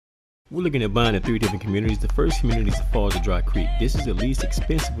We're looking at buying in 3 different communities. The first community is the Falls of Dry Creek. This is the least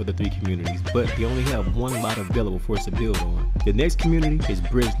expensive of the 3 communities, but they only have 1 lot available for us to build on. The next community is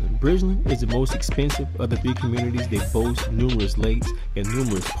Bridgeland. Bridgeland is the most expensive of the 3 communities. They boast numerous lakes and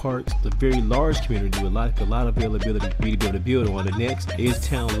numerous parks. The very large community with a lot of availability for you to be able to build on. The next is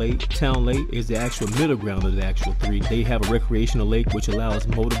Town Lake. Town Lake is the actual middle ground of the actual 3. They have a recreational lake which allows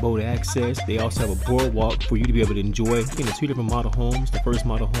motorboat access. They also have a boardwalk for you to be able to enjoy. In the 2 different model homes, the first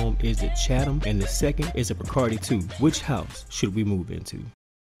model home is the Chatham, and the second is a Bacardi 2. Which house should we move into?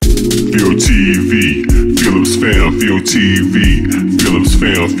 Philtv, Phillips Fam, Philtv, Phillips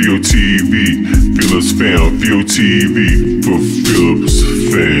Fam, Philtv, Phillips Fam, Philtv, for Phillips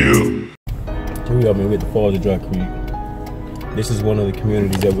Fam. Here we are, man, with the Falls of Dry Creek. This is one of the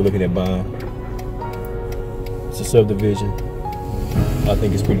communities that we're looking at buying. It's a subdivision. I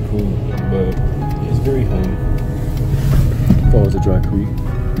think it's pretty cool, but it's very home. Falls of Dry Creek.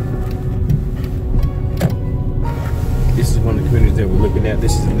 This is one of the communities that we're looking at.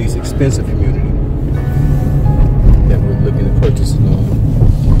 This is the least expensive community that we're looking at purchasing on.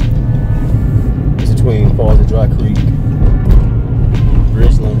 It's between Falls of Dry Creek,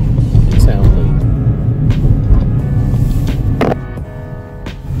 Bridgeland, and Town Lake.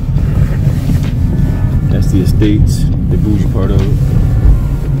 That's the estates, the bougie part of it.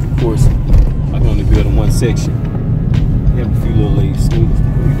 Of course, I can only build in one section. We have a few little lakes, a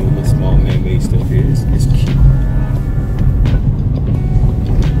little small man-made stuff here. It's cute.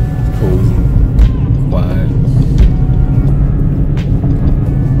 Cozy, quiet.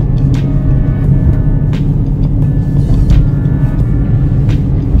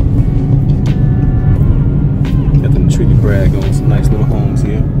 Nothing to truly brag on. Some nice little homes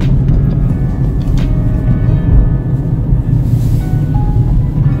here.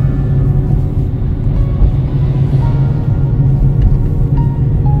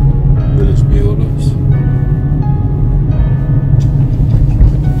 Village builders.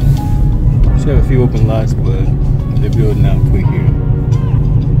 Have a few open lots, but they're building out quick here.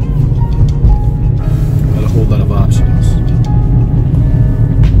 Not a whole lot of options.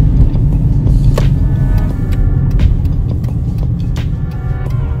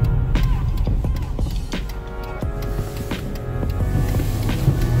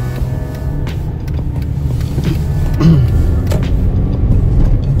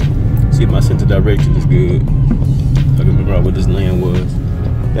 See, my sense of direction is good. I can remember what this land was.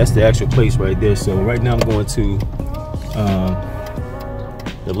 That's the actual place right there. So right now I'm going to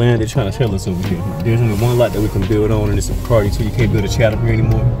the land they're trying to tell us over here. There's only 1 lot that we can build on, and it's a Bacardi, so you can't build a Chatham here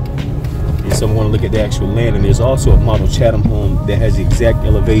anymore. And so I want to look at the actual land, and there's also a model Chatham home that has the exact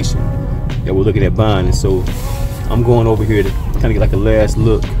elevation that we're looking at buying. And so I'm going over here to kind of get like a last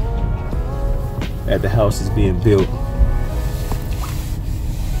look at the house that's being built.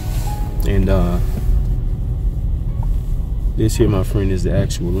 And this here, my friend, is the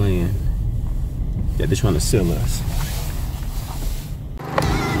actual land that they're trying to sell us.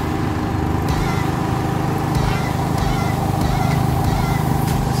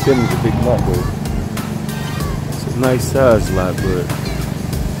 Selling is a big lot, though. It's a nice size lot, but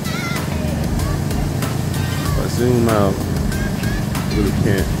if I zoom out, I really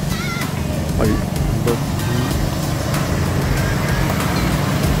can't.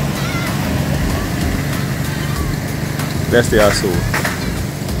 That's the eyesore.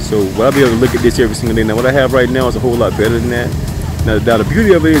 So what I'll be able to look at this every single day. Now what I have right now is a whole lot better than that. Now the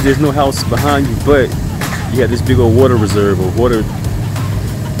beauty of it is there's no house behind you, but you have this big old water reserve or water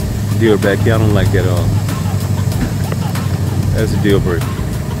deal back here. I don't like that at all. That's a deal breaker.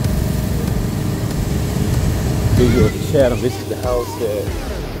 Here you go at the Chatham. This is the house that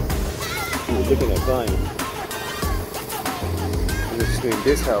we were looking at buying. And it's between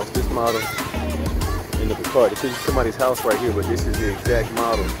this house, this model, in the Bacardi. This is somebody's house right here, but this is the exact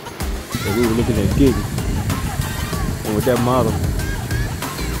model that we were looking at getting. And with that model,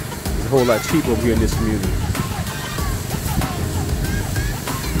 it's a whole lot cheaper over here in this community.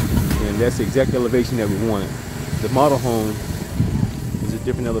 And that's the exact elevation that we wanted. The model home is a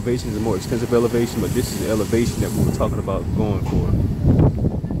different elevation, it's a more expensive elevation, but this is the elevation that we were talking about going for.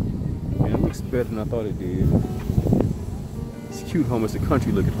 And it looks better than I thought it did. It's a cute home, it's a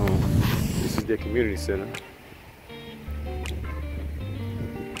country looking home. This is their community center.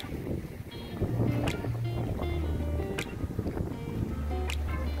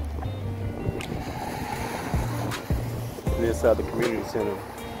 And inside the community center,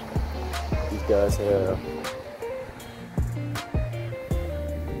 these guys have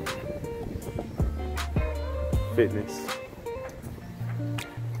fitness.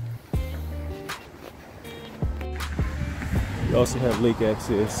 We also have lake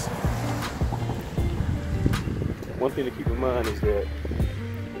access. one thing to keep in mind is that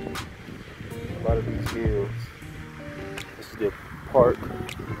a lot of these hills, this is their park,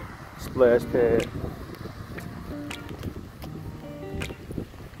 splash pad.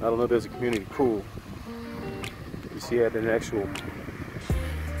 I don't know if there's a community pool. You see, I had an actual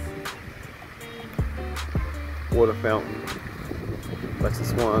water fountain, like the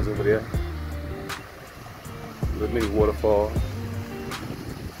swans over there. There's many waterfalls.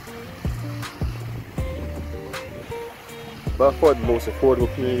 By far the most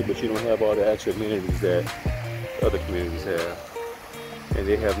affordable community, but you don't have all the actual amenities that other communities have. And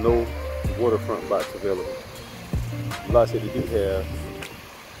they have no waterfront lots available. Lots that they do have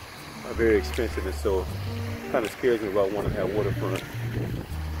are very expensive, and so it kind of scares me about wanting to have waterfront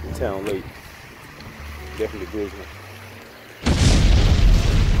in Town Lake. Definitely Bridgeland.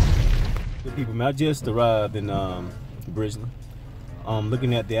 Good people, man, I just arrived in Bridgeland.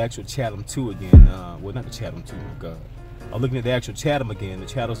 Looking at the actual Chatham 2 again. Well, not the Chatham 2, oh God. I'm looking at the actual Chatham again. The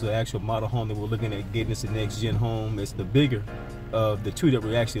Chatham's the actual model home that we're looking at getting us a next gen home. It's the bigger of the two that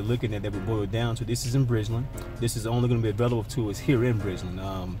we're actually looking at that we boiled down to. This is in Bridgeland. This is only going to be available to us here in Bridgeland.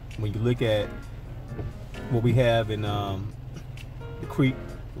 When you look at what we have in the creek,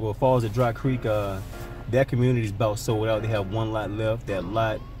 well, Falls of Dry Creek, that community is about sold out. They have one lot left. That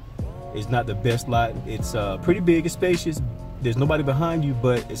lot is not the best lot. It's pretty big and spacious. There's nobody behind you,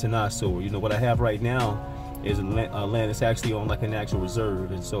 but it's an eyesore. You know, what I have right now is a land that's actually on like an actual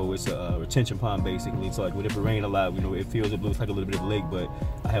reserve, and so it's a retention pond basically. So like whenever it rains a lot, you know, it feels, it looks like a little bit of a lake, but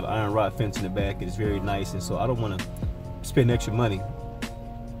I have iron rod fence in the back. It's very nice, and so I don't want to spend extra money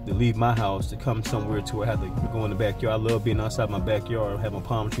to leave my house to come somewhere to where I have to go in the backyard. I love being outside my backyard, having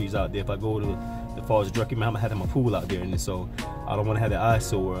palm trees out there. If I go to the Falls of Dry Creek, I'm gonna have my pool out there, and so I don't want to have that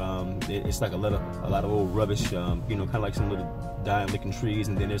eyesore. It's like a lot of old rubbish, you know, kind of like some little dying looking trees,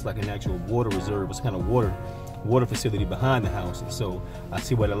 and then there's like an actual water reserve. It's kind of water facility behind the house, and so I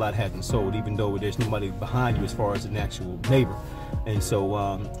see why the lot hasn't sold, even though there's nobody behind you as far as an actual neighbor. And so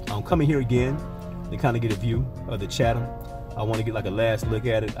I'm coming here again to kind of get a view of the Chatham. I want to get like a last look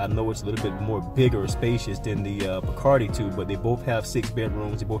at it. I know it's a little bit more bigger or spacious than the Bacardi 2, but they both have 6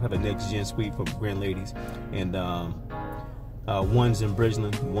 bedrooms. They both have a next gen suite for grand ladies, and one's in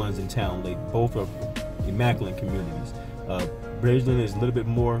Bridgeland, one's in Town Lake. Both are immaculate communities. Bridgeland is a little bit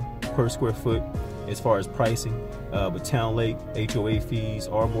more per square foot as far as pricing, but Town Lake HOA fees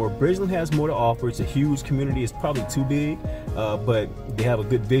are more. Bridgeland has more to offer. It's a huge community. It's probably too big, but they have a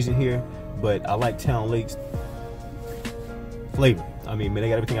good vision here. But I like Town Lake's flavor. I mean, man, they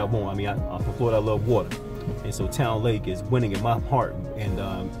got everything I want. I mean, I'm from Florida. I love water, and so Town Lake is winning in my heart, and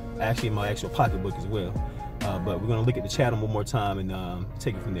actually in my actual pocketbook as well. But we're gonna look at the Chatham one more time and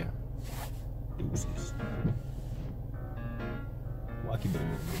take it from there. Deuces. Well, I keep it a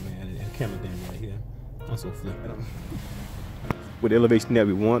minute, man. And the camera thing right here. I'm so flipped. With the elevation that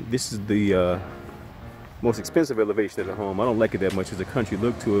we want, this is the most expensive elevation of the home. I don't like it that much. There's a country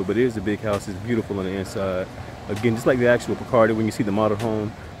look to it, but it is a big house. It's beautiful on the inside. Again, just like the actual Bacardi, when you see the model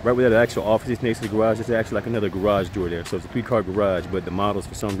home, right where that actual office is next to the garage, there's actually like another garage door there. So it's a 3-car garage, but the models,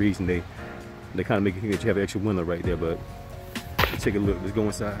 for some reason, they kind of make you think that you have an extra window right there. But let's take a look. Let's go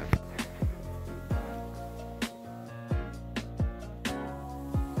inside.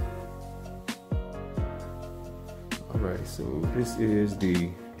 All right, so this is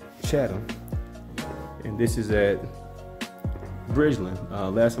the Chatham, and this is at Bridgeland.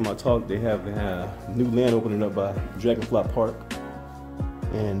 Last time I talked, they have new land opening up by Dragonfly Park,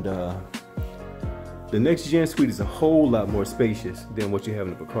 and the next gen suite is a whole lot more spacious than what you have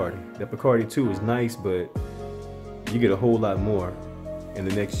in the Bacardi. That Bacardi 2 is nice, but you get a whole lot more in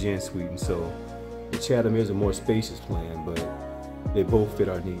the next gen suite, and so the Chatham is a more spacious plan, but they both fit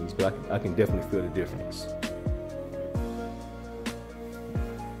our needs. But I can definitely feel the difference.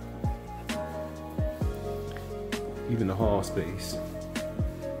 Even the hall space.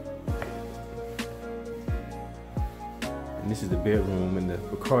 And this is the bedroom, and the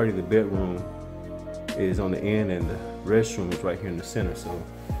Bacardi, the bedroom is on the end, and the restroom is right here in the center. So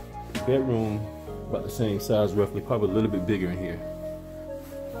the bedroom about the same size roughly, probably a little bit bigger in here.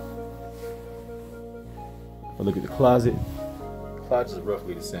 If I look at the closet is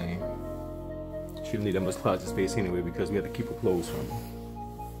roughly the same. Shouldn't need that much closet space anyway because we have to keep our clothes from it.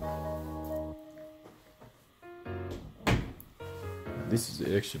 This is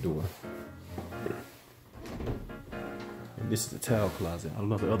the extra door. And this is the towel closet. I don't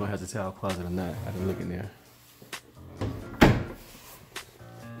know if the other one has a towel closet or not. I didn't look in there.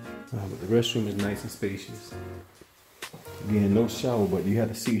 But the restroom is nice and spacious. Again, no shower, but you have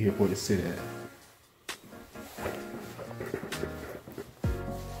a seat here for it to sit at.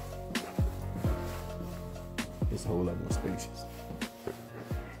 It's a whole lot more spacious.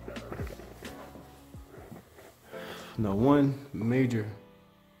 Now, one major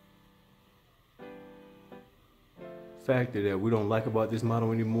factor that we don't like about this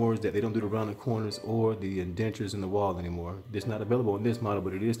model anymore is that they don't do the rounded corners or the indentures in the wall anymore. It's not available on this model,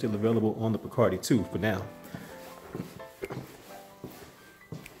 but it is still available on the Bacardi too for now.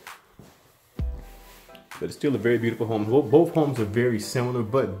 But it's still a very beautiful home. Both homes are very similar,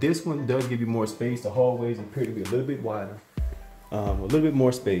 but this one does give you more space. The hallways appear to be a little bit wider, a little bit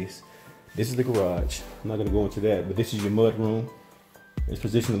more space. This is the garage. I'm not gonna go into that, but this is your mud room. It's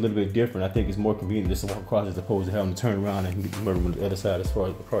positioned a little bit different. I think it's more convenient just to walk across as opposed to having to turn around and get the mud room on the other side as far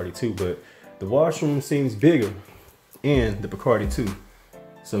as Bacardi too. But the washroom seems bigger in the Bacardi too.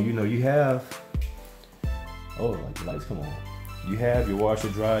 So you know you have, oh, like the lights come on. You have your washer,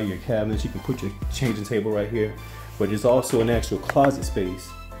 dryer, your cabinets. You can put your changing table right here. But there's also an actual closet space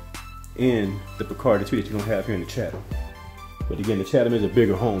in the Bacardi too that you don't have here in the Chatham. But again, the Chatham is a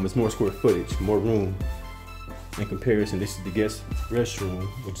bigger home. It's more square footage, more room. In comparison, this is the guest restroom,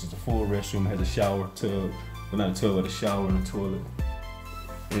 which is a full restroom. It has a shower, tub, well, not a tub, but a shower and a toilet.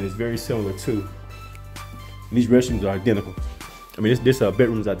 And it's very similar too. And these restrooms are identical. I mean, this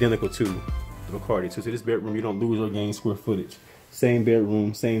bedroom is identical to the Bacardi too. So this bedroom, you don't lose or gain square footage. Same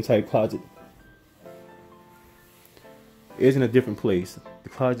bedroom, same type closet. It's in a different place. The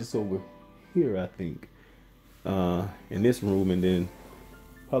closet's over here, I think, in this room, and then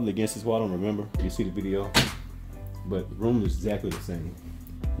probably against this wall. I don't remember. You see the video, but the room is exactly the same.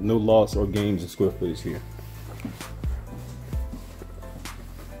 No loss or gains in square footage here.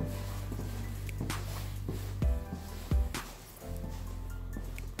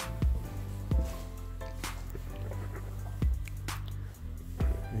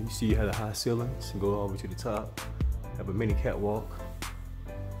 And you see you have the high ceilings and go all the way to the top. Have a mini catwalk.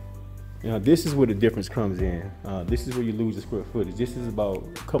 Now this is where the difference comes in. This is where you lose the square footage. This is about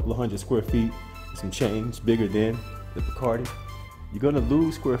a couple of hundred square feet, some change, bigger than the Bacardi. You're gonna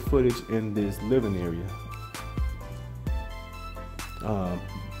lose square footage in this living area.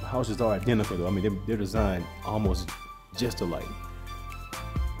 Houses are identical though. I mean, they're designed almost just alike.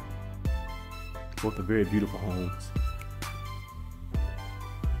 Both are very beautiful homes.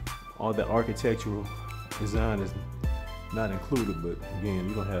 All the architectural design is not included, but again,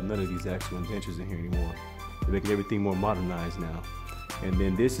 you don't have none of these actual indentures in here anymore. They're making everything more modernized now. And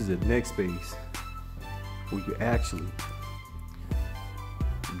then this is the next space where you actually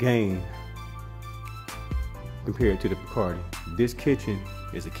gain compared to the Bacardi. This kitchen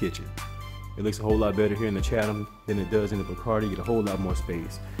is a kitchen. It looks a whole lot better here in the Chatham than it does in the Bacardi. You get a whole lot more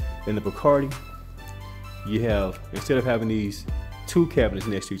space. In the Bacardi, you have, instead of having these two cabinets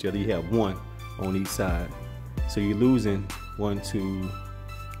next to each other, you have one on each side. So you're losing 1, 2,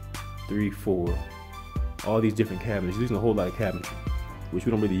 3, 4, all these different cabinets. You're losing a whole lot of cabinetry, which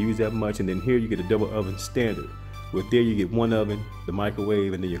we don't really use that much. And then here you get a double oven standard. With there you get one oven, the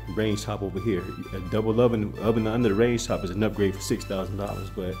microwave, and then your range top over here. A double oven under the range top is an upgrade for $6,000,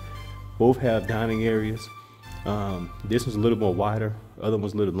 but both have dining areas. This one's a little more wider, other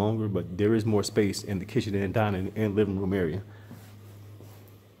one's a little longer, but there is more space in the kitchen and dining and living room area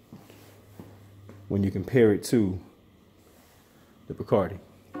when you compare it to the Bacardi.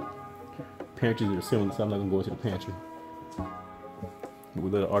 Pantries are similar, so I'm not gonna go into the pantry.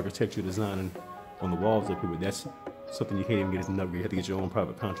 With the architectural design on the walls up here, but that's something you can't even get as an upgrade. You have to get your own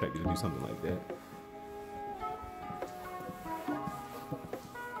private contractor to do something like that.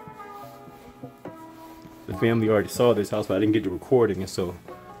 The family already saw this house, but I didn't get to recording, and so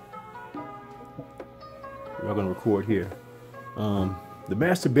we're gonna record here. The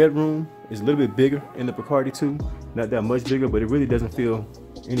master bedroom is a little bit bigger in the Bacardi too. Not that much bigger, but it really doesn't feel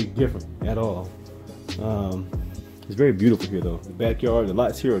any different at all. It's very beautiful here though. The backyard, the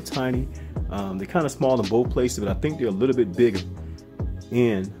lots here are tiny. They're kind of small in both places, but I think they're a little bit bigger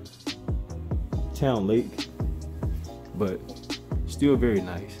in Town Lake, but still very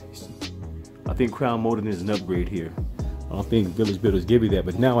nice. I think Crown Molding is an upgrade here. I don't think Village Builders give you that,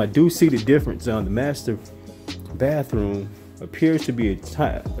 but now I do see the difference. The master bathroom appears to be a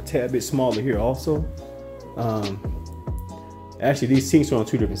tad bit smaller here also. Actually, these sinks are on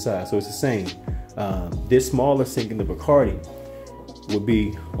two different sides, so it's the same. This smaller sink in the Bacardi would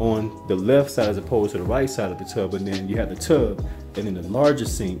be on the left side as opposed to the right side of the tub, and then you have the tub, and then the larger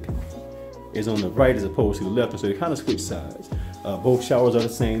sink is on the right as opposed to the left, so they kind of switch sides. Both showers are the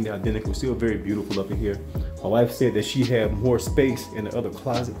same, they're identical, still very beautiful up in here. My wife said that she had more space in the other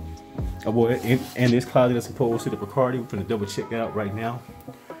closet, in this closet as opposed to the Bacardi. We're going to double check that out right now.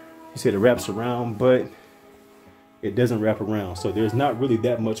 She said it wraps around, but it doesn't wrap around, so there's not really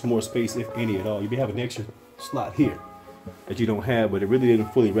that much more space, if any at all. You may have an extra slot here that you don't have, but it really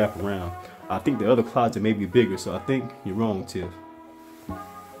didn't fully wrap around. I think the other closet may be bigger, so I think you're wrong, Tiff.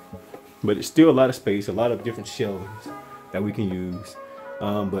 But it's still a lot of space, a lot of different shelvings that we can use.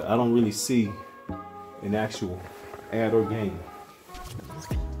 But I don't really see an actual add or gain.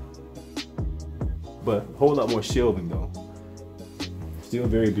 But a whole lot more shelving though. Still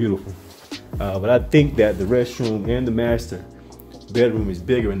very beautiful. But I think that the restroom and the master bedroom is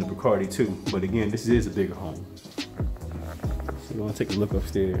bigger in the Bacardi too. But again, this is a bigger home. So we're gonna take a look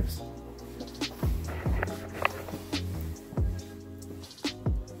upstairs.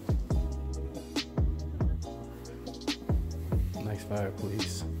 Nice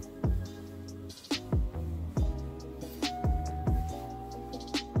fireplace.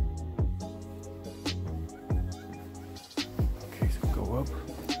 Okay, so go up.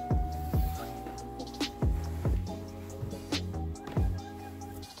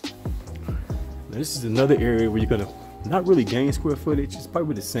 Now this is another area where you're gonna not really gain square footage. It's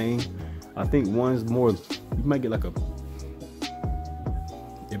probably the same. I think one's more, you might get like a,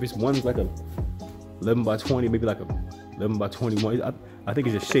 if it's one's like a 11 by 20, maybe like a 11 by 21. I think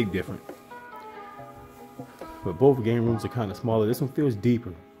it's just shaped different. But both game rooms are kind of smaller. This one feels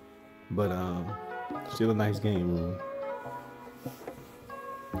deeper, but still a nice game room.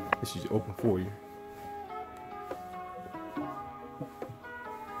 This is open for you.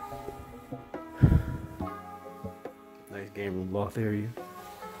 Nice game room loft area.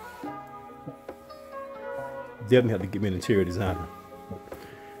 Definitely have to give me an interior designer.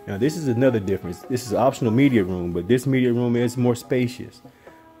 Now this is another difference. This is an optional media room, but this media room is more spacious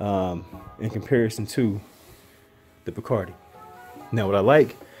in comparison to the Bacardi. Now what I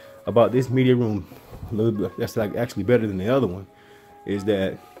like about this media room, a little bit, that's like actually better than the other one, is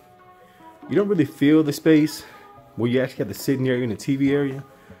that you don't really feel the space where you actually have the sitting area and the TV area,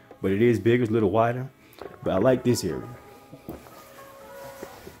 but it is bigger, it's a little wider. But I like this area.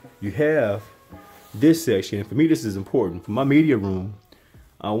 You have this section. For me, this is important. For my media room,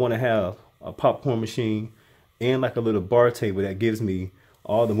 I want to have a popcorn machine and like a little bar table that gives me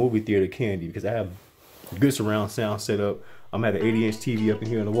all the movie theater candy, because I have good surround sound set up. I'm at an 80-inch TV up in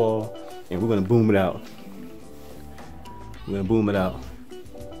here on the wall, and we're gonna boom it out. We're gonna boom it out.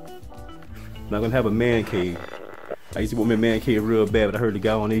 I'm not gonna have a man cave. I used to want my man cave real bad, but I heard the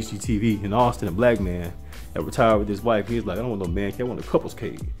guy on HGTV in Austin, a black man that retired with his wife. He was like, I don't want no man cave, I want a couple's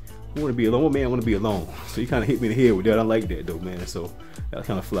cave. I want to be alone. One man, I want to be alone. So he kind of hit me in the head with that. I like that though, man. So that's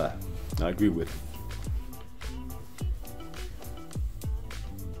kind of fly. I agree with it.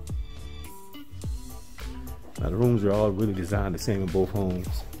 Now the rooms are all really designed the same in both homes.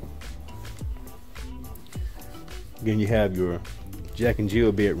 Again, you have your Jack and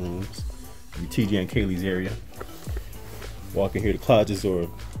Jill bedrooms, your TJ and Kaylee's area. Walk in here, the closets are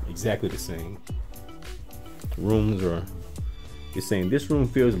exactly the same. The rooms are the same. This room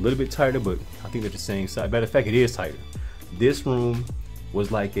feels a little bit tighter, but I think they're the same size. Matter of fact, it is tighter. This room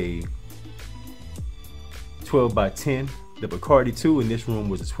was like a 12 by 10, the Bacardi 2, and this room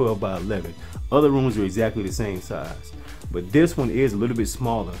was a 12 by 11. Other rooms are exactly the same size, but this one is a little bit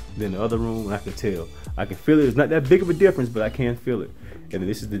smaller than the other room, and I can tell. I can feel it. It's not that big of a difference, but I can feel it. And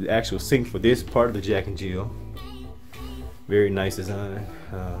this is the actual sink for this part of the Jack and Jill. Very nice design.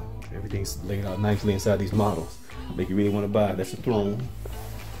 Everything's laid out nicely inside these models. Make you really want to buy. That's a throne.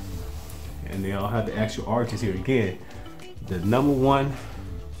 And they all have the actual arches here. Again, the number one,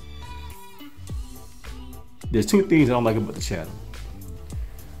 there's two things I don't like about the Chatham.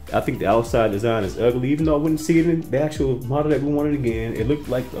 I think the outside design is ugly, even though I wouldn't see it in the actual model that we wanted again. It looked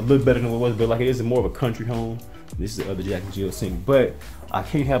like a little better than what it was, but like it is more of a country home. This is the other Jack and Jill sink, but I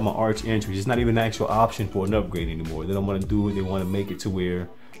can't have my arch entry. It's not even an actual option for an upgrade anymore. They don't want to do it. They want to make it to where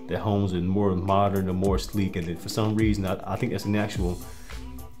the homes are more modern or more sleek, and for some reason I think that's an actual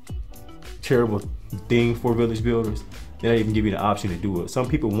terrible thing for village builders. They don't even give you the option to do it. Some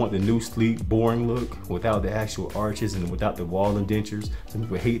people want the new sleek boring look without the actual arches and without the wall indentures. Some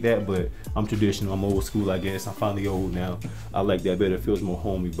people hate that, but I'm traditional, I'm old school, I guess. I'm finally old now. I like that better, it feels more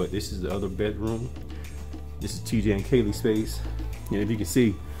homey. But this is the other bedroom. This is TJ and Kaylee's space. And if you can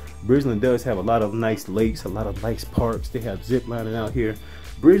see, Bridgeland does have a lot of nice lakes, a lot of nice parks. They have zip lining out here.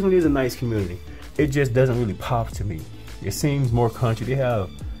 Bridgeland is a nice community. It just doesn't really pop to me. It seems more country. They have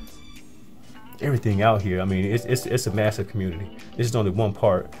everything out here. I mean, it's a massive community. This is only one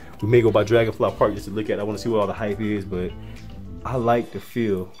part. We may go by Dragonfly Park just to look at it. I want to see what all the hype is, but I like the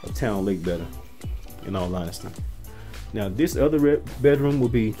feel of Town Lake better, in all honesty. Now, this other bedroom will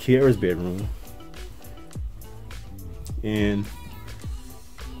be Kiara's bedroom. And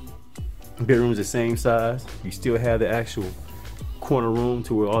the bedroom is the same size. You still have the actual corner room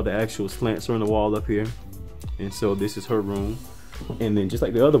to where all the actual slants are on the wall up here. And so this is her room. And then just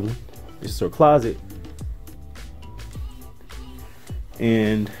like the other one, this is her closet.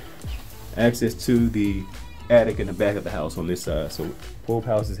 And access to the attic in the back of the house on this side. So both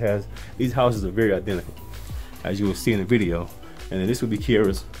houses these houses are very identical, as you will see in the video. And then this would be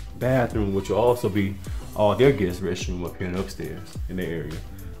Kiara's bathroom, which will also be all their guest restroom up here and upstairs in the area.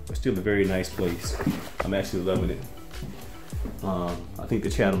 But still a very nice place. I'm actually loving it. I think the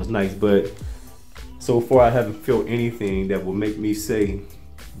Chatham is nice, but so far I haven't felt anything that will make me say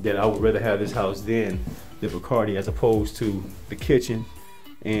that I would rather have this house than the Bacardi as opposed to the kitchen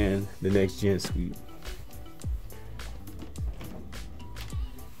and the next gen suite.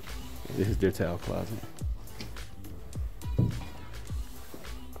 This is their towel closet.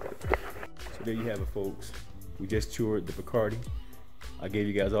 So there you have it, folks. We just toured the Bacardi. I gave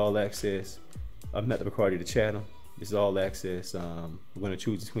you guys all access. I'm not the Bacardi, the Chatham. This is all access. We're gonna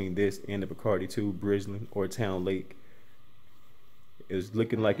choose between this and the Bacardi 2, Bridgeland or Town Lake. It's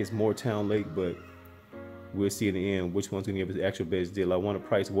looking like it's more Town Lake, but we'll see in the end which one's gonna give us the actual best deal. I want to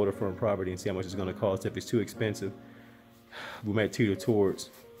price waterfront property and see how much it's gonna cost. If it's too expensive, we might teeter towards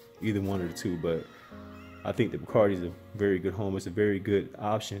either one of the two, but I think the Bacardi is a very good home. It's a very good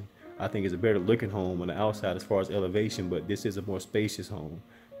option. I think it's a better looking home on the outside as far as elevation, but this is a more spacious home.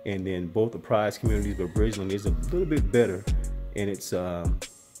 And then both the prize communities, but Bridgeland is a little bit better, and it's, for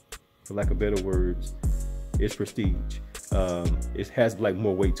lack of better words, it's prestige. It has like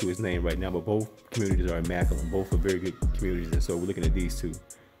more weight to its name right now, but both communities are immaculate. Both are very good communities, and so we're looking at these two.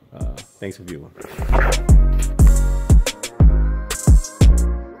 Thanks for viewing.